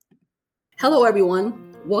Hello,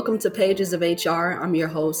 everyone. Welcome to Pages of HR. I'm your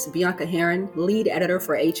host, Bianca Heron, lead editor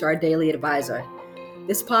for HR Daily Advisor.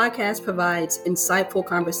 This podcast provides insightful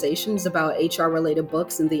conversations about HR-related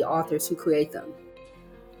books and the authors who create them.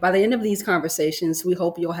 By the end of these conversations, we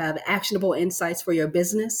hope you'll have actionable insights for your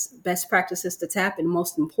business, best practices to tap, and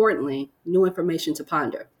most importantly, new information to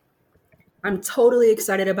ponder. I'm totally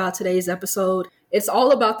excited about today's episode. It's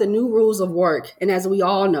all about the new rules of work. And as we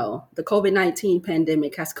all know, the COVID-19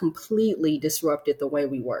 pandemic has completely disrupted the way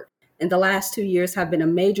we work. And the last 2 years have been a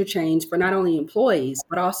major change for not only employees,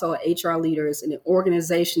 but also HR leaders and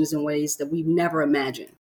organizations in ways that we've never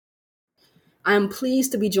imagined. I am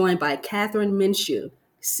pleased to be joined by Catherine Minshew,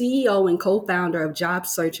 CEO and co-founder of job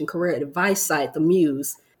search and career advice site, The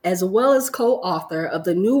Muse, as well as co-author of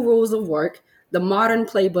The New Rules of Work, the modern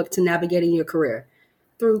playbook to navigating your career.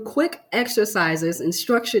 Through quick exercises and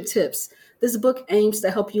structured tips, this book aims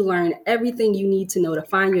to help you learn everything you need to know to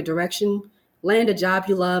find your direction, land a job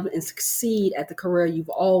you love, and succeed at the career you've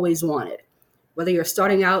always wanted. Whether you're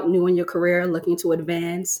starting out new in your career, looking to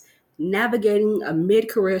advance, navigating a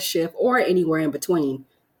mid-career shift, or anywhere in between,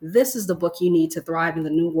 this is the book you need to thrive in the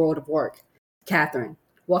new world of work. Catherine,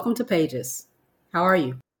 welcome to Pages. How are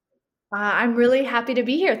you? I'm really happy to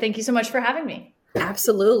be here. Thank you so much for having me.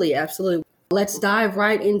 Absolutely. Let's dive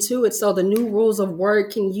right into it. So the new rules of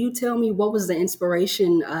work, can you tell me what was the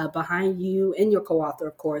inspiration behind you and your co-author,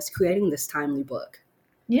 of course, creating this timely book?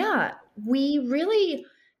 Yeah, we really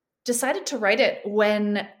decided to write it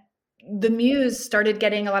when The Muse started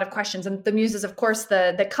getting a lot of questions. And The Muse is, of course,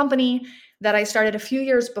 the company that I started a few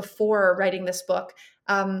years before writing this book.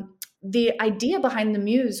 The idea behind The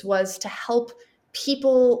Muse was to help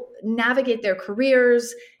people navigate their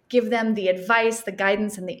careers, give them the advice, the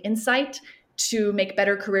guidance, and the insight to make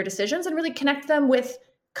better career decisions and really connect them with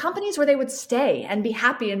companies where they would stay and be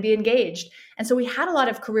happy and be engaged. And so we had a lot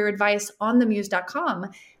of career advice on themuse.com,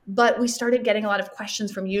 but we started getting a lot of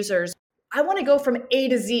questions from users. I want to go from A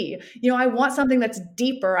to Z. I want something that's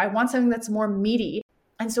deeper. I want something that's more meaty.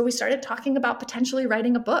 And so we started talking about potentially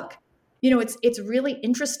writing a book. It's really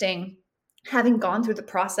interesting having gone through the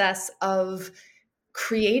process of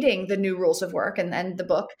creating the new rules of work and the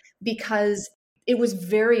book, because it was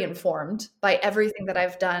very informed by everything that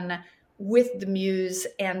I've done with the Muse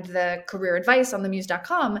and the career advice on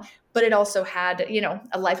themuse.com, but it also had,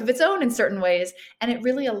 a life of its own in certain ways. And it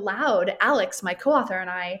really allowed Alex, my co-author, and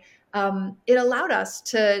I, it allowed us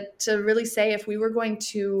to really say if we were going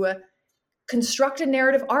to construct a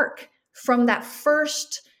narrative arc from that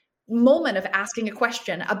first moment of asking a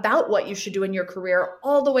question about what you should do in your career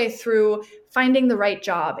all the way through finding the right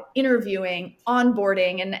job, interviewing,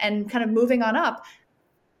 onboarding, and kind of moving on up.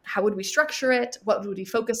 How would we structure it? What would we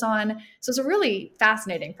focus on? So it's a really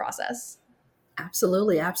fascinating process.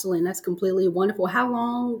 Absolutely. And that's completely wonderful. How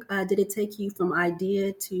long did it take you from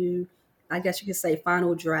idea to, I guess you could say,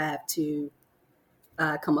 final draft to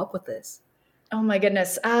come up with this? Oh my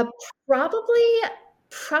goodness.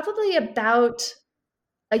 Probably about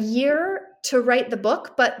a year to write the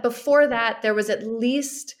book. But before that, there was at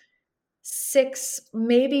least 6,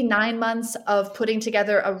 maybe 9 months of putting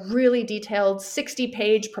together a really detailed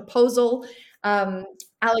 60-page proposal.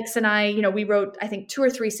 Alex and I, we wrote, I think, 2 or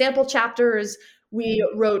 3 sample chapters. We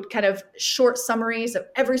wrote kind of short summaries of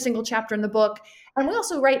every single chapter in the book. And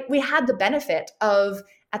we had the benefit of,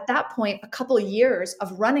 at that point, a couple of years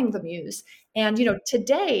of running the Muse. And,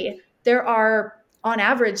 today there are on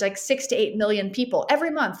average, like 6 to 8 million people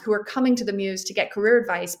every month who are coming to the Muse to get career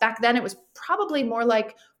advice. Back then, it was probably more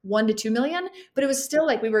like 1 to 2 million, but it was still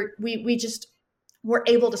like we just were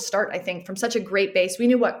able to start, I think, from such a great base. We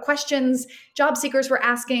knew what questions job seekers were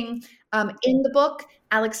asking. In the book,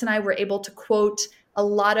 Alex and I were able to quote a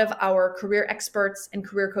lot of our career experts and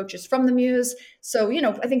career coaches from the Muse. So,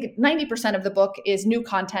 I think 90% of the book is new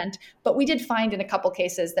content, but we did find in a couple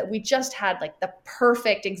cases that we just had like the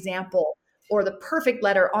perfect example or the perfect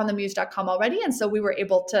letter on themuse.com already. And so we were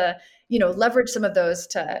able to, leverage some of those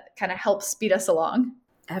to kind of help speed us along.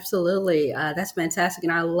 Absolutely. That's fantastic.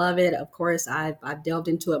 And I love it. Of course, I've delved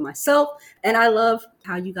into it myself. And I love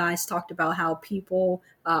how you guys talked about how people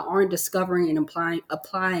aren't discovering and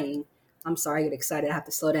applying. I'm sorry, I get excited. I have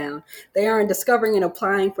to slow down. They aren't discovering and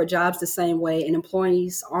applying for jobs the same way. And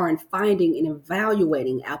employees aren't finding and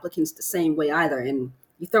evaluating applicants the same way either. And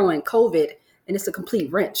you throw in COVID and it's a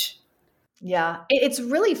complete wrench. Yeah, it's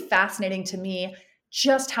really fascinating to me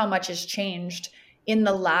just how much has changed in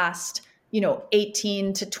the last,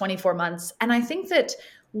 18 to 24 months. And I think that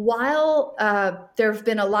while there have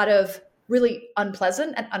been a lot of really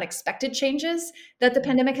unpleasant and unexpected changes that the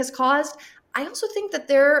pandemic has caused, I also think that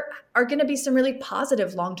there are going to be some really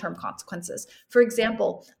positive long-term consequences. For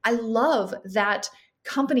example, I love that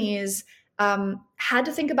companies had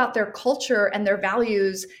to think about their culture and their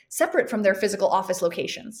values separate from their physical office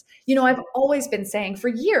locations. I've always been saying for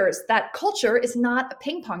years that culture is not a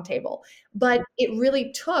ping pong table, but it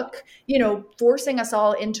really took, forcing us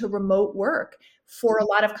all into remote work for a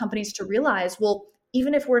lot of companies to realize, well,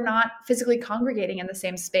 even if we're not physically congregating in the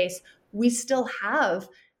same space, we still have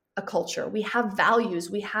a culture, we have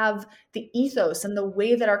values, we have the ethos and the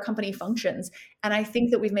way that our company functions. And I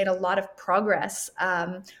think that we've made a lot of progress,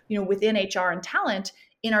 within HR and talent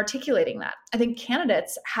in articulating that. I think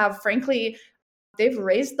candidates have, frankly, they've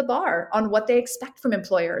raised the bar on what they expect from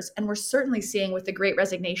employers. And we're certainly seeing with the Great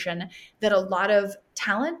Resignation that a lot of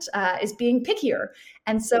talent is being pickier.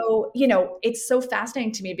 And so, it's so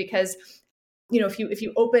fascinating to me because, if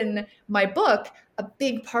you open my book, a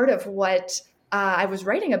big part of what I was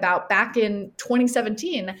writing about back in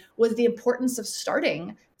 2017 was the importance of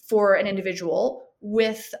starting for an individual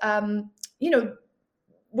with,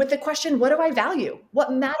 with the question, what do I value?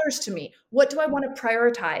 What matters to me? What do I want to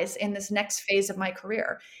prioritize in this next phase of my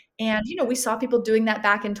career? And, we saw people doing that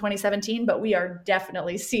back in 2017, but we are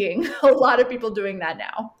definitely seeing a lot of people doing that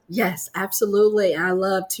now. Yes, absolutely. I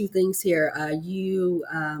love two things here. You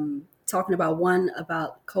talking about one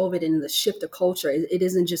about COVID and the shift of culture. It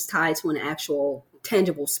isn't just tied to an actual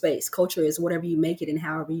tangible space. Culture is whatever you make it and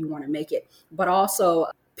however you want to make it, but also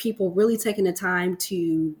people really taking the time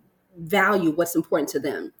to value what's important to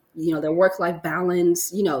them. Their work-life balance,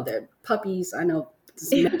 their puppies. I know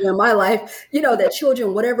this is in my life, their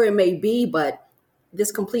children, whatever it may be, but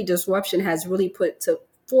this complete disruption has really put to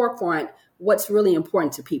forefront what's really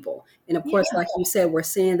important to people. And of course, like you said, we're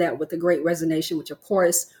seeing that with the Great Resignation, which of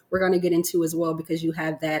course we're going to get into as well, because you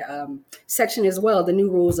have that section as well, the new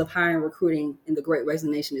rules of hiring, recruiting in the Great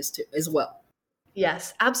Resignation as well.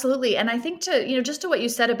 Yes, absolutely. And I think just to what you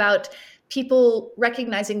said about people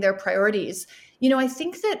recognizing their priorities, I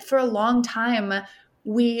think that for a long time,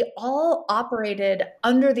 we all operated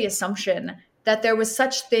under the assumption that there was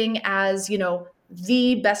such thing as,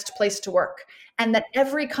 the best place to work, and that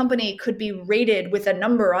every company could be rated with a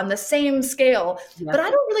number on the same scale. Yeah. But I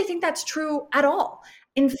don't really think that's true at all.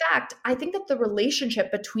 In fact, I think that the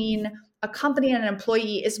relationship between a company and an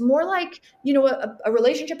employee is more like, a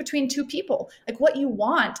relationship between two people, like what you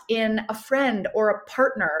want in a friend or a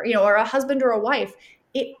partner, or a husband or a wife.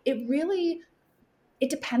 It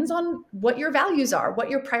depends on what your values are, what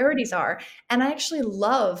your priorities are. And I actually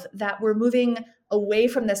love that we're moving away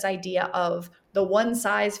from this idea of the one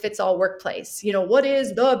size fits all workplace. What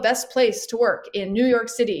is the best place to work in New York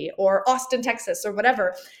City or Austin, Texas, or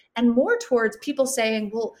whatever, and more towards people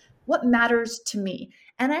saying, well, what matters to me?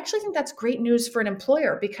 And I actually think that's great news for an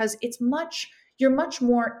employer, because you're much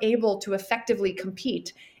more able to effectively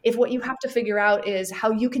compete if what you have to figure out is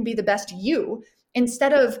how you can be the best you,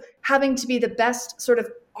 instead of having to be the best sort of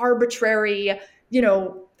arbitrary,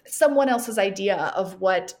 someone else's idea of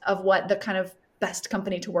what the kind of best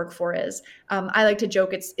company to work for is. I like to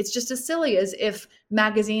joke, it's just as silly as if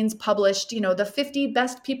magazines published, the 50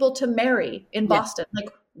 best people to marry in Boston. Yeah.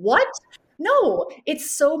 Like, what? No, it's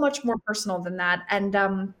so much more personal than that. And,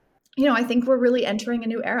 I think we're really entering a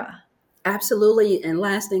new era. Absolutely. And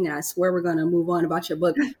last thing, and I swear we're going to move on about your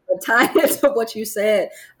book, but tying into what you said,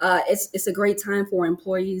 it's a great time for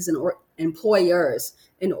employees and employers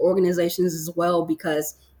and organizations as well,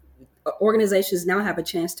 because organizations now have a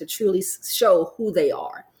chance to truly show who they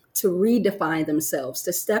are, to redefine themselves,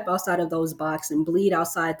 to step outside of those boxes and bleed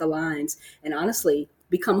outside the lines, and honestly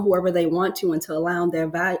become whoever they want to, and to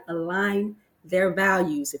align their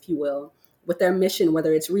values, if you will, with their mission,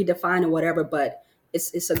 whether it's redefined or whatever. But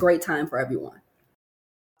it's a great time for everyone.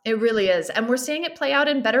 It really is. And we're seeing it play out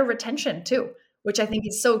in better retention too, which I think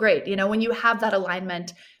is so great. When you have that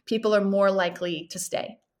alignment, people are more likely to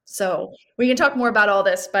stay. So we can talk more about all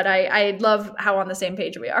this, but I love how on the same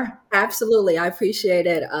page we are. Absolutely. I appreciate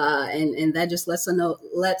it. And that just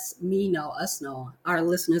lets me know, our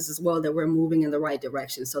listeners as well, that we're moving in the right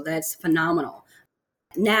direction. So that's phenomenal.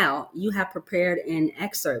 Now you have prepared an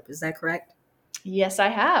excerpt. Is that correct? Yes, I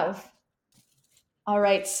have. All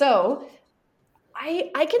right. So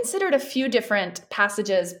I considered a few different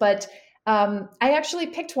passages, but I actually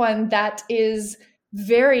picked one that is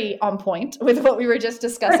very on point with what we were just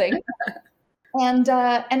discussing. And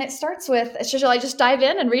it starts with, shall I just dive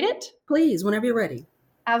in and read it? Please, whenever you're ready.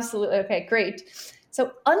 Absolutely. Okay, great.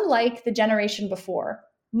 So unlike the generation before,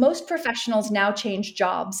 most professionals now change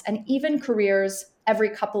jobs and even careers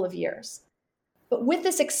every couple of years. But with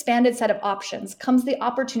this expanded set of options comes the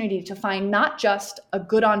opportunity to find not just a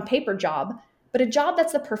good on paper job, but a job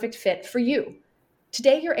that's the perfect fit for you.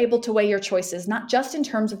 Today, you're able to weigh your choices, not just in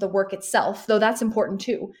terms of the work itself, though that's important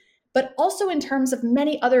too, but also in terms of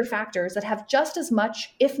many other factors that have just as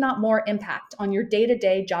much, if not more, impact on your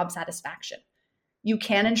day-to-day job satisfaction. You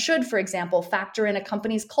can and should, for example, factor in a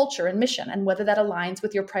company's culture and mission and whether that aligns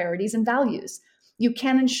with your priorities and values. You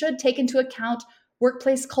can and should take into account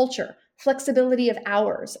workplace culture, flexibility of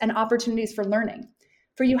hours, and opportunities for learning.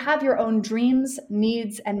 For you have your own dreams,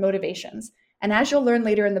 needs, and motivations. And as you'll learn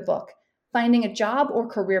later in the book, finding a job or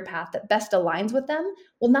career path that best aligns with them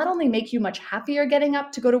will not only make you much happier getting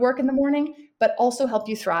up to go to work in the morning, but also help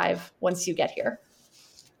you thrive once you get here.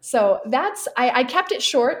 So I kept it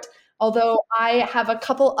short, although I have a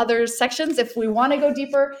couple other sections if we want to go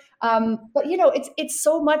deeper. But it's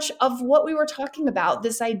so much of what we were talking about,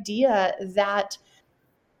 this idea that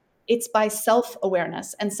it's by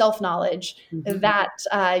self-awareness and self-knowledge that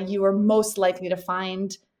you are most likely to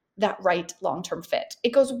find that right long-term fit. It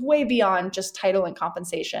goes way beyond just title and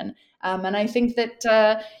compensation. And I think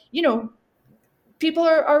that, people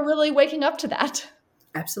are really waking up to that.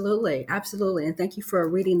 Absolutely. Absolutely. And thank you for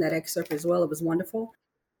reading that excerpt as well. It was wonderful.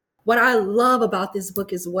 What I love about this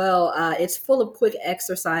book as well, it's full of quick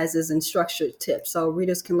exercises and structured tips. So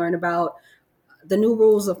readers can learn about the new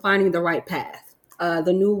rules of finding the right path,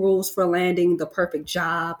 the new rules for landing the perfect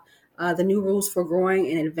job, the new rules for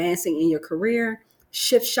growing and advancing in your career,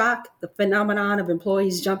 shift shock, the phenomenon of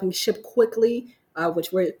employees jumping ship quickly,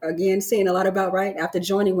 which we're again seeing a lot about, right? After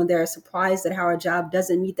joining when they're surprised at how a job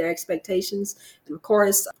doesn't meet their expectations. And of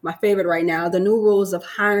course, my favorite right now, the new rules of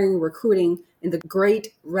hiring, recruiting, and the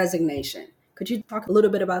great resignation. Could you talk a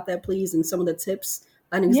little bit about that, please, and some of the tips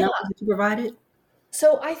and examples that you provided?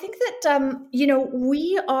 So I think that,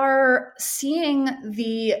 we are seeing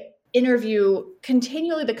the interview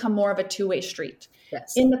continually become more of a two-way street.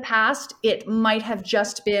 Yes. In the past, it might have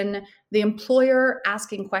just been the employer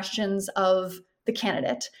asking questions of the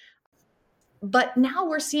candidate. But now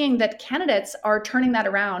we're seeing that candidates are turning that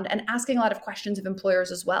around and asking a lot of questions of employers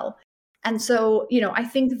as well. And so, I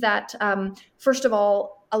think that, first of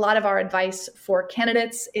all, a lot of our advice for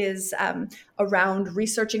candidates is around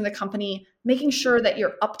researching the company, making sure that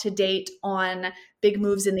you're up to date on big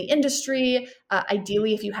moves in the industry.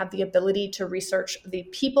 Ideally, if you have the ability to research the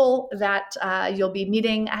people that you'll be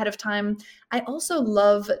meeting ahead of time. I also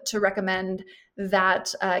love to recommend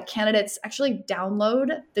that candidates actually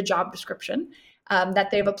download the job description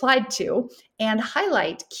that they've applied to and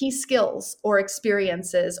highlight key skills or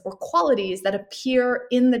experiences or qualities that appear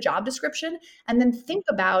in the job description, and then think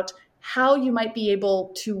about how you might be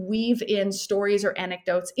able to weave in stories or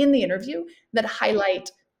anecdotes in the interview that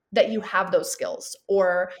highlight that you have those skills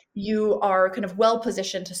or you are kind of well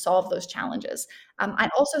positioned to solve those challenges. I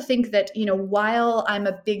also think that, while I'm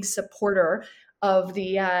a big supporter of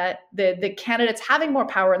the candidates having more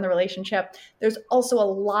power in the relationship, there's also a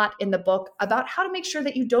lot in the book about how to make sure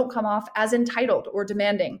that you don't come off as entitled or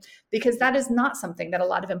demanding, because that is not something that a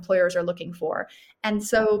lot of employers are looking for. And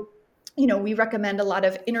so, we recommend a lot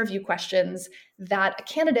of interview questions that a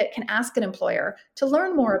candidate can ask an employer to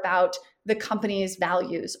learn more about the company's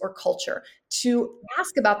values or culture, to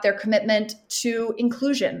ask about their commitment to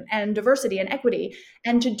inclusion and diversity and equity,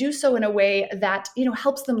 and to do so in a way that,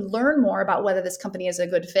 helps them learn more about whether this company is a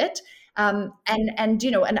good fit. And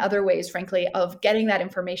other ways, frankly, of getting that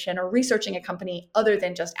information or researching a company other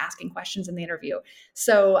than just asking questions in the interview.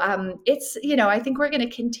 So it's, I think we're going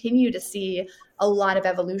to continue to see a lot of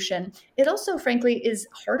evolution. It also, frankly, is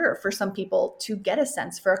harder for some people to get a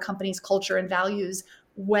sense for a company's culture and values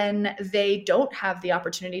when they don't have the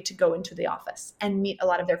opportunity to go into the office and meet a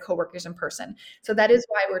lot of their coworkers in person. So that is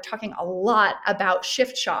why we're talking a lot about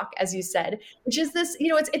shift shock, as you said, which is this,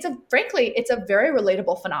 it's a very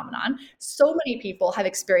relatable phenomenon. So many people have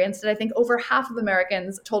experienced it. I think over half of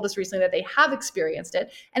Americans told us recently that they have experienced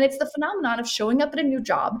it. And it's the phenomenon of showing up at a new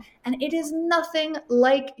job and it is nothing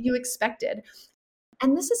like you expected.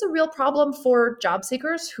 And this is a real problem for job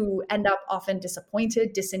seekers who end up often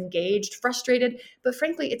disappointed, disengaged, frustrated. But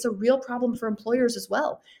frankly, it's a real problem for employers as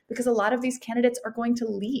well, because a lot of these candidates are going to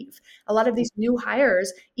leave. A lot of these new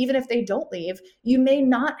hires, even if they don't leave, you may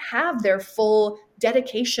not have their full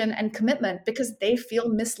dedication and commitment because they feel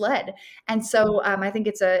misled. And so I think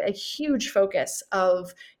it's a huge focus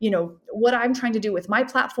of, what I'm trying to do with my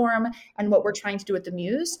platform and what we're trying to do at the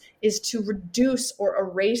Muse is to reduce or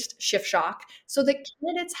erase shift shock so that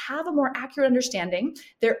candidates have a more accurate understanding.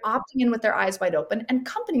 They're opting in with their eyes wide open, and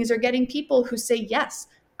companies are getting people who say, yes,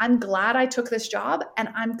 I'm glad I took this job and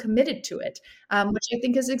I'm committed to it, which I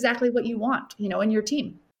think is exactly what you want, in your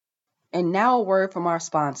team. And now a word from our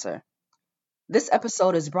sponsor. This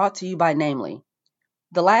episode is brought to you by Namely.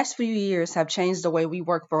 The last few years have changed the way we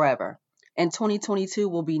work forever, and 2022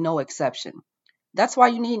 will be no exception. That's why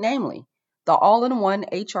you need Namely, the all-in-one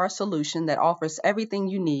HR solution that offers everything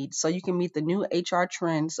you need so you can meet the new HR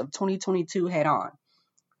trends of 2022 head on.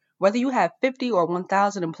 Whether you have 50 or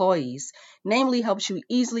 1,000 employees, Namely helps you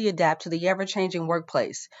easily adapt to the ever-changing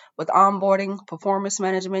workplace with onboarding, performance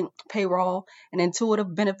management, payroll, and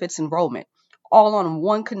intuitive benefits enrollment, all on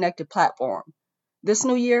one connected platform. This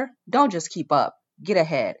new year, don't just keep up, get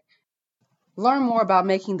ahead. Learn more about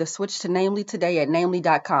making the switch to Namely today at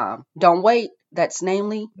namely.com. Don't wait, that's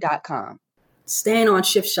namely.com. Staying on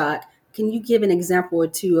ShiftShock, can you give an example or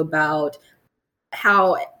two about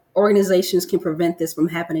how organizations can prevent this from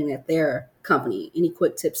happening at their company? Any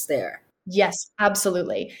quick tips there? Yes,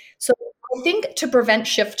 absolutely. So I think to prevent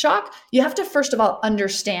shift shock, you have to first of all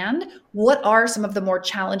understand what are some of the more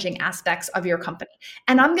challenging aspects of your company.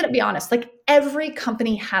 And I'm going to be honest, like every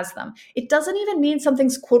company has them. It doesn't even mean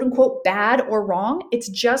something's quote unquote bad or wrong. It's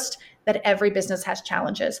just that every business has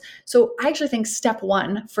challenges. So I actually think step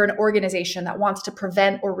one for an organization that wants to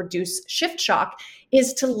prevent or reduce shift shock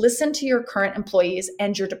is to listen to your current employees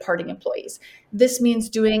and your departing employees. This means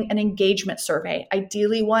doing an engagement survey,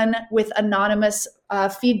 ideally one with anonymous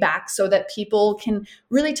feedback so that people can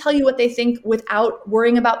really tell you what they think without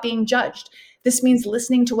worrying about being judged. This means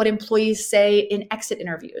listening to what employees say in exit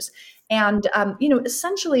interviews and,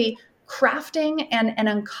 essentially crafting and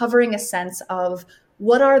uncovering a sense of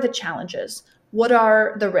what are the challenges, what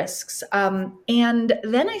are the risks. And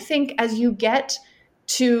then I think as you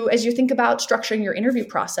think about structuring your interview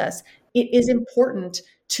process, it is important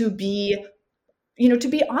to be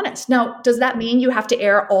honest. Now, does that mean you have to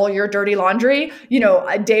air all your dirty laundry,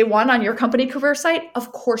 day one on your company career site?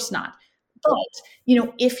 Of course not. But,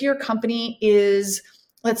 if your company is,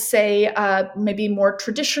 let's say, maybe more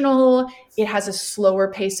traditional, it has a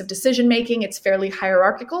slower pace of decision making, it's fairly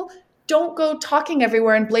hierarchical, don't go talking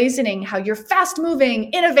everywhere and blazoning how you're fast moving,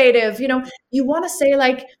 innovative. You want to say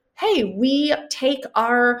like, hey, we take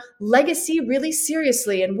our legacy really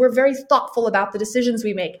seriously and we're very thoughtful about the decisions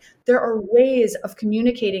we make. There are ways of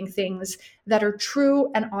communicating things that are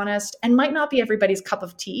true and honest and might not be everybody's cup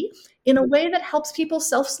of tea in a way that helps people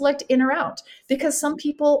self-select in or out, because some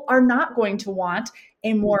people are not going to want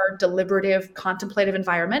a more deliberative, contemplative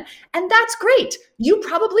environment. And that's great. You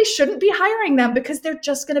probably shouldn't be hiring them because they're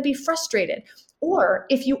just going to be frustrated. Or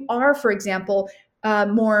if you are, for example,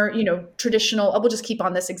 more, traditional, we'll just keep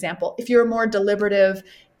on this example. If you're a more deliberative,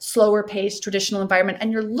 slower paced, traditional environment,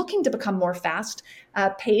 and you're looking to become more fast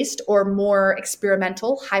paced or more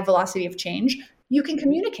experimental, high velocity of change, you can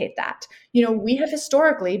communicate that. We have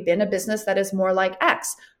historically been a business that is more like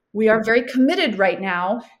X. We are very committed right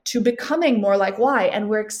now to becoming more like Y, and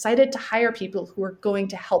we're excited to hire people who are going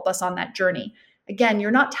to help us on that journey. Again,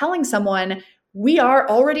 you're not telling someone, we are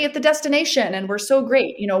already at the destination and we're so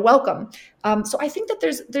great, welcome. So I think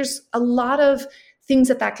that there's a lot of things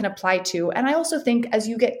that can apply to. And I also think as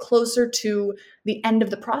you get closer to the end of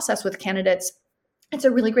the process with candidates, it's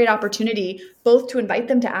a really great opportunity both to invite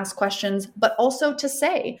them to ask questions, but also to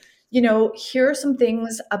say, here are some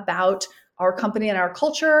things about our company and our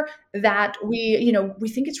culture that we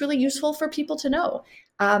think it's really useful for people to know.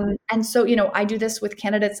 And so, I do this with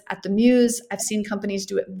candidates at the Muse. I've seen companies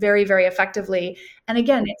do it very, very effectively. And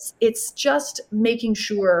again, it's just making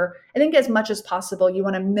sure, I think as much as possible, you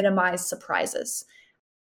want to minimize surprises.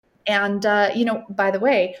 And, by the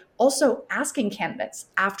way, also asking candidates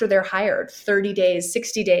after they're hired, 30 days,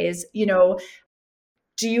 60 days,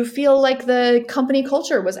 do you feel like the company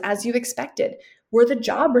culture was as you expected? Were the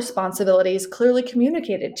job responsibilities clearly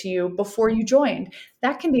communicated to you before you joined?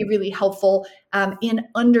 That can be really helpful in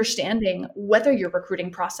understanding whether your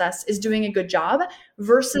recruiting process is doing a good job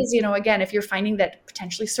versus, again, if you're finding that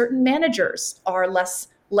potentially certain managers are less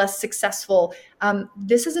successful.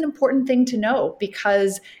 This is an important thing to know,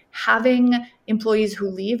 because having employees who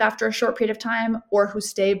leave after a short period of time or who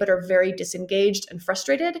stay but are very disengaged and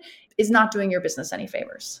frustrated is not doing your business any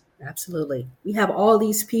favors. Absolutely. We have all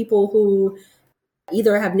these people who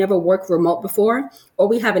either have never worked remote before, or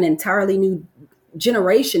we have an entirely new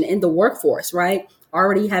generation in the workforce, right?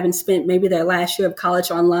 Already having spent maybe their last year of college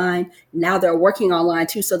online. Now they're working online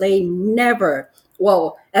too. So they never,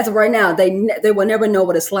 as of right now, they will never know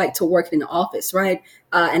what it's like to work in an office, right?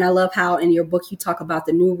 And I love how in your book you talk about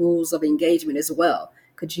the new rules of engagement as well.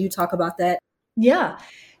 Could you talk about that? Yeah.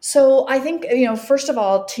 So I think, first of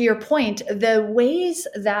all, to your point, the ways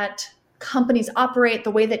that companies operate,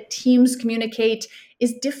 the way that teams communicate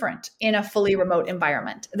is different in a fully remote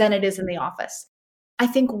environment than it is in the office. I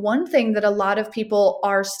think one thing that a lot of people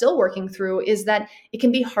are still working through is that it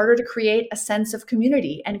can be harder to create a sense of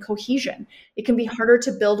community and cohesion. It can be harder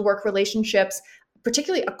to build work relationships,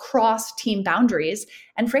 particularly across team boundaries.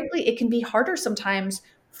 And frankly, it can be harder sometimes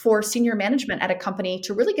for senior management at a company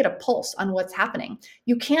to really get a pulse on what's happening.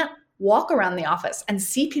 You can't walk around the office and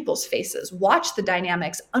see people's faces, watch the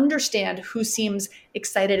dynamics, understand who seems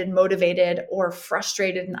excited and motivated or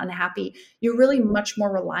frustrated and unhappy. You're really much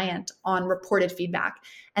more reliant on reported feedback.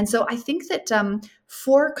 And so I think that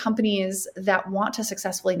for companies that want to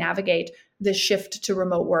successfully navigate this shift to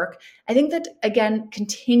remote work, I think that, again,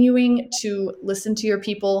 continuing to listen to your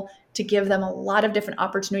people, to give them a lot of different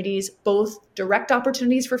opportunities, both direct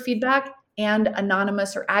opportunities for feedback and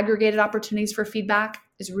anonymous or aggregated opportunities for feedback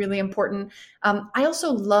is really important. I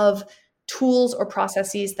also love tools or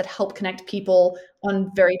processes that help connect people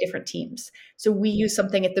on very different teams. So we use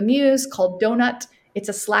something at the Muse called Donut. It's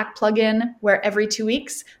a Slack plugin where every 2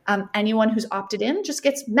 weeks, anyone who's opted in just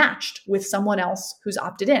gets matched with someone else who's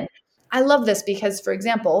opted in. I love this because, for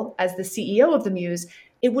example, as the CEO of the Muse,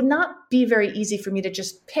 it would not be very easy for me to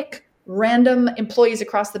just pick random employees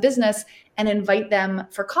across the business and invite them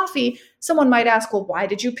for coffee. Someone might ask, well, why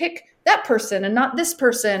did you pick that person and not this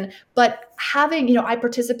person? But having, I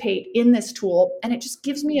participate in this tool, and it just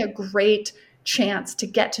gives me a great chance to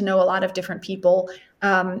get to know a lot of different people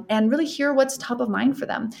and really hear what's top of mind for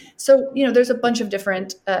them. So, there's a bunch of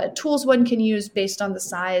different tools one can use based on the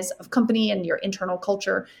size of company and your internal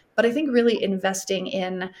culture. But I think really investing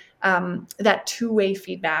in that two-way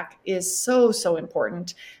feedback is so, so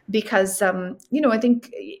important because, I think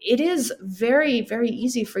it is very, very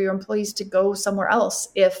easy for your employees to go somewhere else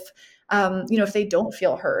if they don't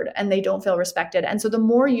feel heard and they don't feel respected. And so the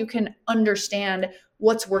more you can understand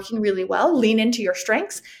what's working really well, lean into your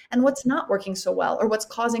strengths, and what's not working so well or what's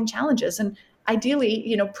causing challenges. And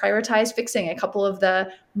ideally, prioritize fixing a couple of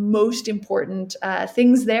the most important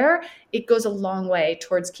things there. It goes a long way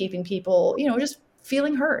towards keeping people, just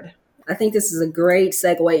feeling heard. I think this is a great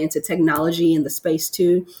segue into technology in the space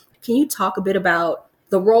too. Can you talk a bit about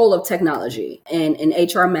the role of technology in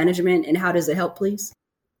HR management and how does it help, please?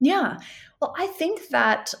 Yeah. Well, I think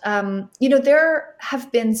that, there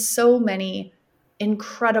have been so many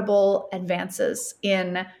incredible advances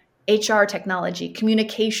in HR technology,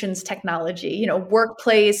 communications technology,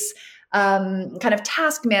 workplace, kind of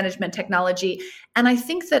task management technology. And I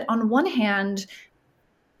think that on one hand,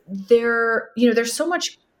 there's so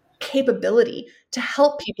much capability to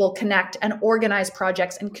help people connect and organize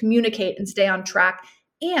projects and communicate and stay on track.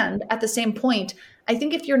 And at the same point, I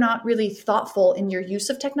think if you're not really thoughtful in your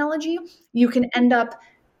use of technology, you can end up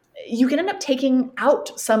taking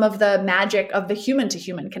out some of the magic of the human to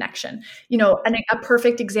human connection. And a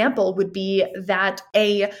perfect example would be that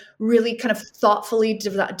a really kind of thoughtfully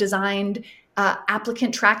designed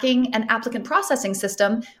applicant tracking and applicant processing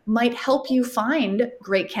system might help you find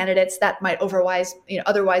great candidates that might otherwise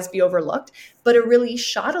be overlooked. But a really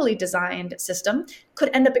shoddily designed system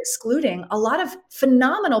could end up excluding a lot of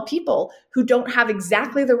phenomenal people who don't have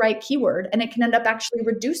exactly the right keyword. And it can end up actually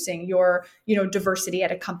reducing your, diversity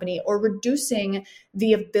at a company or reducing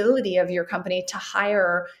the ability of your company to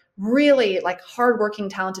hire really like hardworking,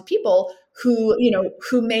 talented people who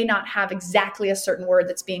may not have exactly a certain word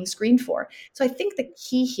that's being screened for. So I think the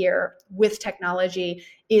key here with technology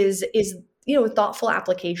is thoughtful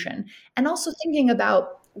application and also thinking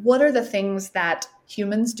about what are the things that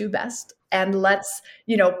humans do best. And let's,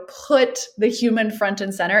 put the human front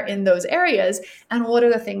and center in those areas. And what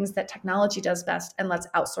are the things that technology does best? And let's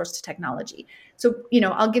outsource to technology. So,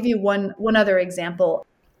 I'll give you one other example.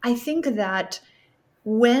 I think that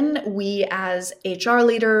when we as HR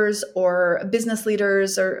leaders or business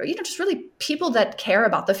leaders or, just really people that care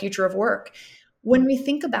about the future of work, when we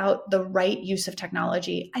think about the right use of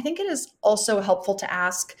technology, I think it is also helpful to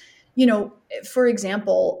ask, for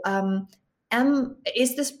example,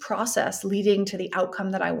 is this process leading to the outcome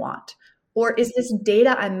that I want? Or is this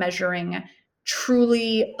data I'm measuring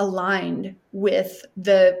truly aligned with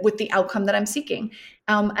the outcome that I'm seeking?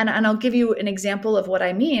 And I'll give you an example of what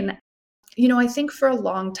I mean. I think for a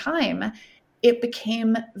long time, it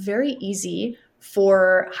became very easy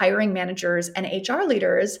for hiring managers and HR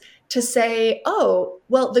leaders to say, oh,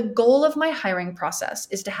 well, the goal of my hiring process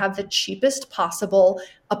is to have the cheapest possible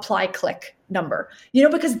apply click number,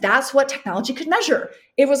 because that's what technology could measure.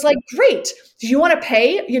 It was like, great. Do you want to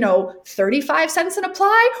pay, 35 cents an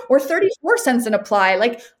apply or 34 cents an apply?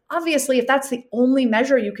 Like, obviously, if that's the only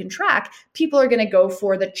measure you can track, people are going to go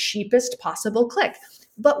for the cheapest possible click.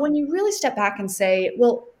 But when you really step back and say,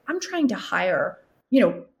 well, I'm trying to hire,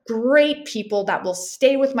 great people that will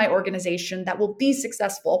stay with my organization, that will be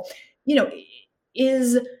successful,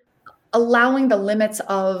 is allowing the limits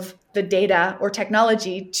of the data or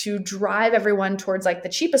technology to drive everyone towards like the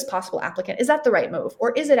cheapest possible applicant. Is that the right move?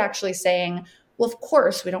 Or is it actually saying, well, of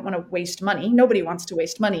course, we don't want to waste money. Nobody wants to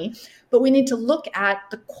waste money, but we need to look at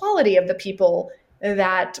the quality of the people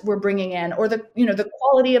that we're bringing in, or the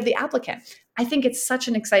quality of the applicant. I think it's such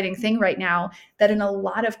an exciting thing right now that in a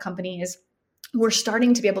lot of companies, we're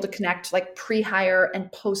starting to be able to connect like pre-hire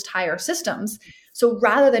and post-hire systems. So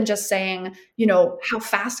rather than just saying, how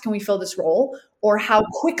fast can we fill this role, or how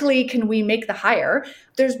quickly can we make the hire,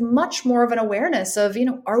 there's much more of an awareness of,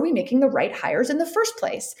 are we making the right hires in the first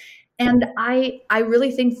place? And I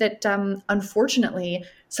really think that, unfortunately,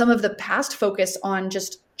 some of the past focus on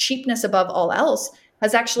just cheapness above all else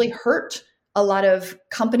has actually hurt a lot of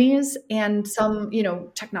companies and some,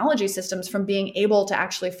 technology systems from being able to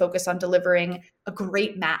actually focus on delivering a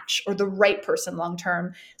great match or the right person long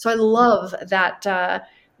term. So I love that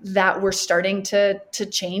we're starting to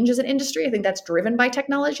change as an industry. I think that's driven by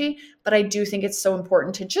technology, but I do think it's so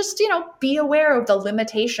important to just, be aware of the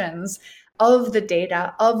limitations of the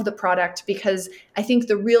data, of the product, because I think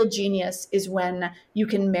the real genius is when you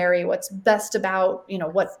can marry what's best about,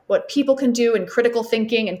 what people can do in critical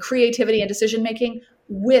thinking and creativity and decision making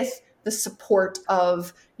with the support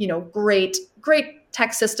of, great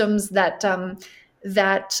tech systems that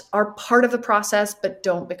are part of the process, but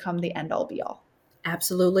don't become the end all be all.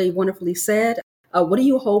 Absolutely. Wonderfully said. What do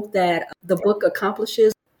you hope that the book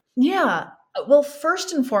accomplishes? Yeah. Well,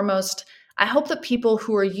 first and foremost, I hope that people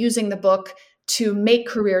who are using the book to make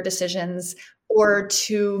career decisions or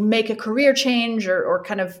to make a career change or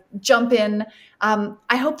kind of jump in,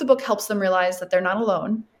 I hope the book helps them realize that they're not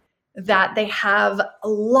alone, that they have a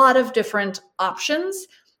lot of different options,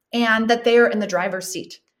 and that they are in the driver's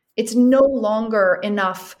seat. It's no longer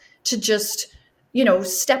enough to just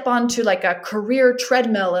step onto like a career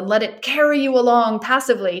treadmill and let it carry you along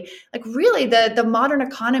passively. Like really, the modern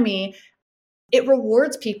economy, it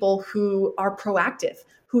rewards people who are proactive,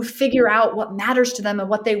 who figure out what matters to them and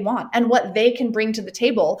what they want and what they can bring to the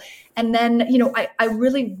table. And then, I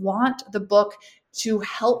really want the book to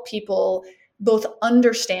help people both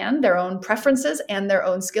understand their own preferences and their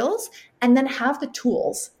own skills, and then have the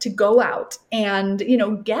tools to go out and,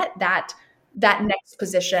 get that next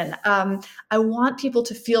position. I want people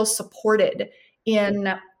to feel supported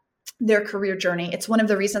in their career journey. It's one of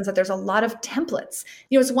the reasons that there's a lot of templates.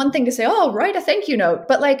 It's one thing to say, oh, write a thank you note,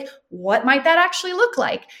 but like, what might that actually look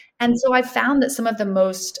like? And so I found that some of the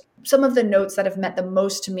notes that have meant the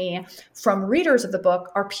most to me from readers of the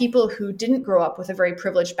book are people who didn't grow up with a very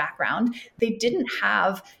privileged background. They didn't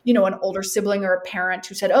have, an older sibling or a parent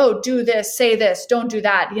who said, oh, do this, say this, don't do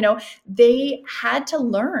that. They had to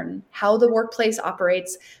learn how the workplace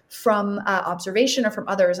operates from observation or from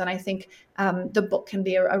others. And I think the book can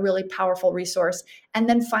be a really powerful resource. And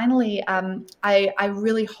then finally, I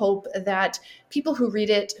really hope that people who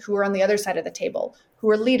read it, who are on the other side of the table, who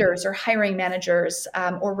are leaders or hiring managers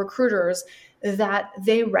or recruiters, that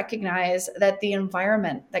they recognize that the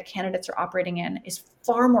environment that candidates are operating in is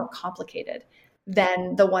far more complicated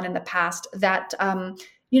than the one in the past, that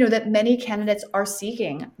that many candidates are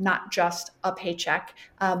seeking not just a paycheck,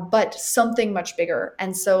 but something much bigger.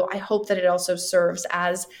 And so I hope that it also serves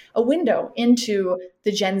as a window into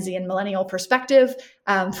the Gen Z and millennial perspective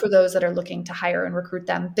for those that are looking to hire and recruit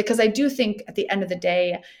them. Because I do think at the end of the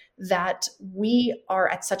day that we are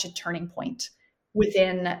at such a turning point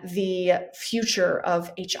within the future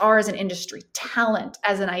of HR as an industry, talent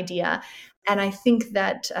as an idea. And I think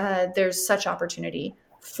that there's such opportunity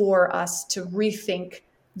for us to rethink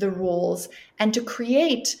the rules and to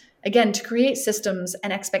create systems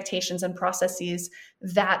and expectations and processes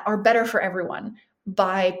that are better for everyone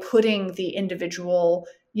by putting the individual,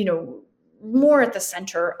 more at the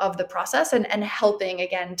center of the process and helping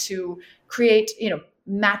again to create,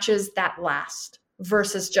 matches that last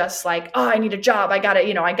versus just like, oh, I need a job. I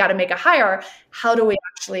gotta make a hire. How do we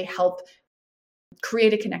actually help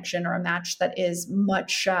create a connection or a match that is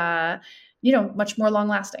much more long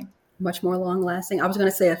lasting? Much more long lasting. I was going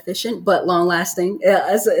to say efficient, but long lasting.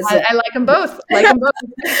 I like them both.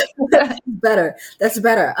 Better. That's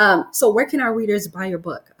better. So where can our readers buy your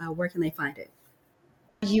book? Where can they find it?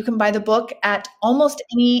 You can buy the book at almost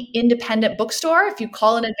any independent bookstore. If you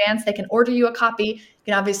call in advance, they can order you a copy. You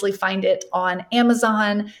can obviously find it on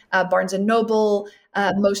Amazon, Barnes & Noble,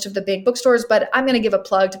 most of the big bookstores, but I'm going to give a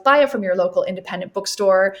plug to buy it from your local independent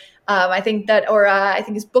bookstore. I think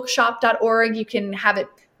it's bookshop.org. You can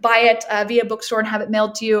buy it via bookstore and have it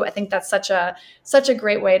mailed to you. I think that's such a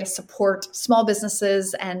great way to support small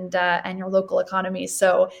businesses and your local economy.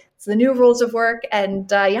 So It's the new rules of work. And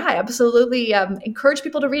yeah, I absolutely encourage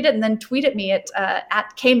people to read it and then tweet at me at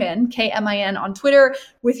Kmin, Kmin on Twitter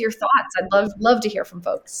with your thoughts. I'd love to hear from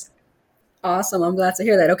folks. Awesome. I'm glad to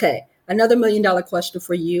hear that. Okay. Another $1 million question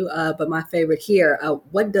for you, but my favorite here.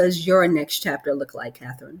 What does your next chapter look like,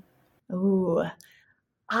 Catherine? Ooh,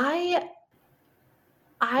 I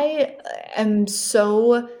am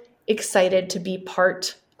so excited to be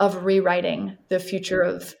part of rewriting the future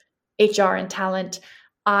of HR and talent.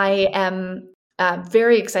 I am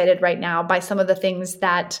very excited right now by some of the things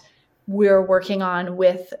that we're working on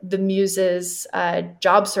with the Muse's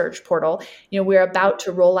job search portal. We're about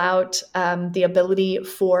to roll out the ability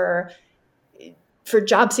for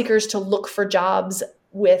job seekers to look for jobs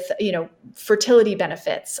with, fertility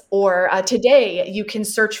benefits, or today you can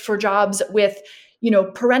search for jobs with,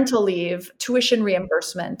 parental leave, tuition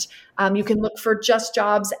reimbursement. You can look for just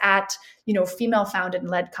jobs at, female founded and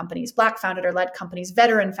led companies, Black founded or led companies,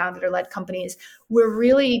 veteran founded or led companies. We're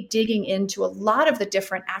really digging into a lot of the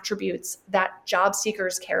different attributes that job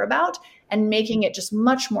seekers care about and making it just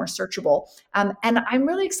much more searchable. And I'm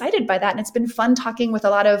really excited by that. And it's been fun talking with a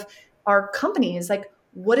lot of our companies, like,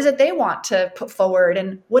 what is it they want to put forward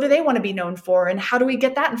and what do they want to be known for? And how do we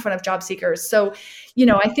get that in front of job seekers? So,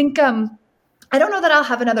 I think, I don't know that I'll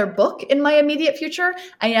have another book in my immediate future.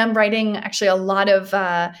 I am writing actually a lot of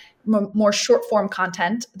more short form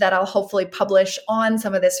content that I'll hopefully publish on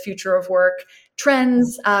some of this future of work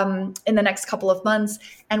trends in the next couple of months.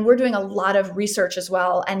 And we're doing a lot of research as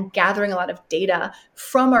well and gathering a lot of data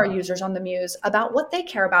from our users on the Muse about what they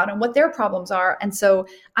care about and what their problems are. And so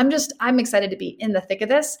I'm excited to be in the thick of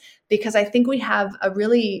this because I think we have a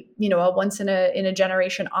really, a once in a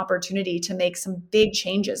generation opportunity to make some big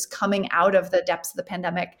changes coming out of the depths of the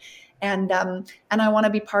pandemic. And I want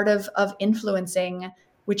to be part of influencing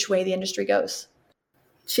which way the industry goes.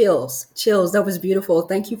 Chills. That was beautiful.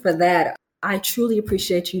 Thank you for that. I truly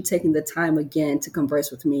appreciate you taking the time again to converse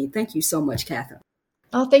with me. Thank you so much, Catherine.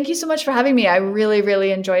 Oh, thank you so much for having me. I really,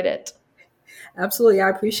 really enjoyed it. Absolutely. I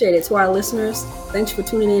appreciate it. To our listeners, thanks for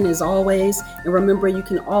tuning in as always. And remember, you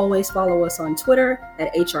can always follow us on Twitter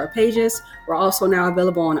at HR Pages. We're also now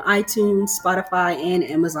available on iTunes, Spotify, and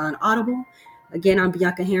Amazon Audible. Again, I'm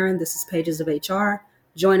Bianca Heron. This is Pages of HR.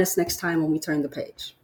 Join us next time when we turn the page.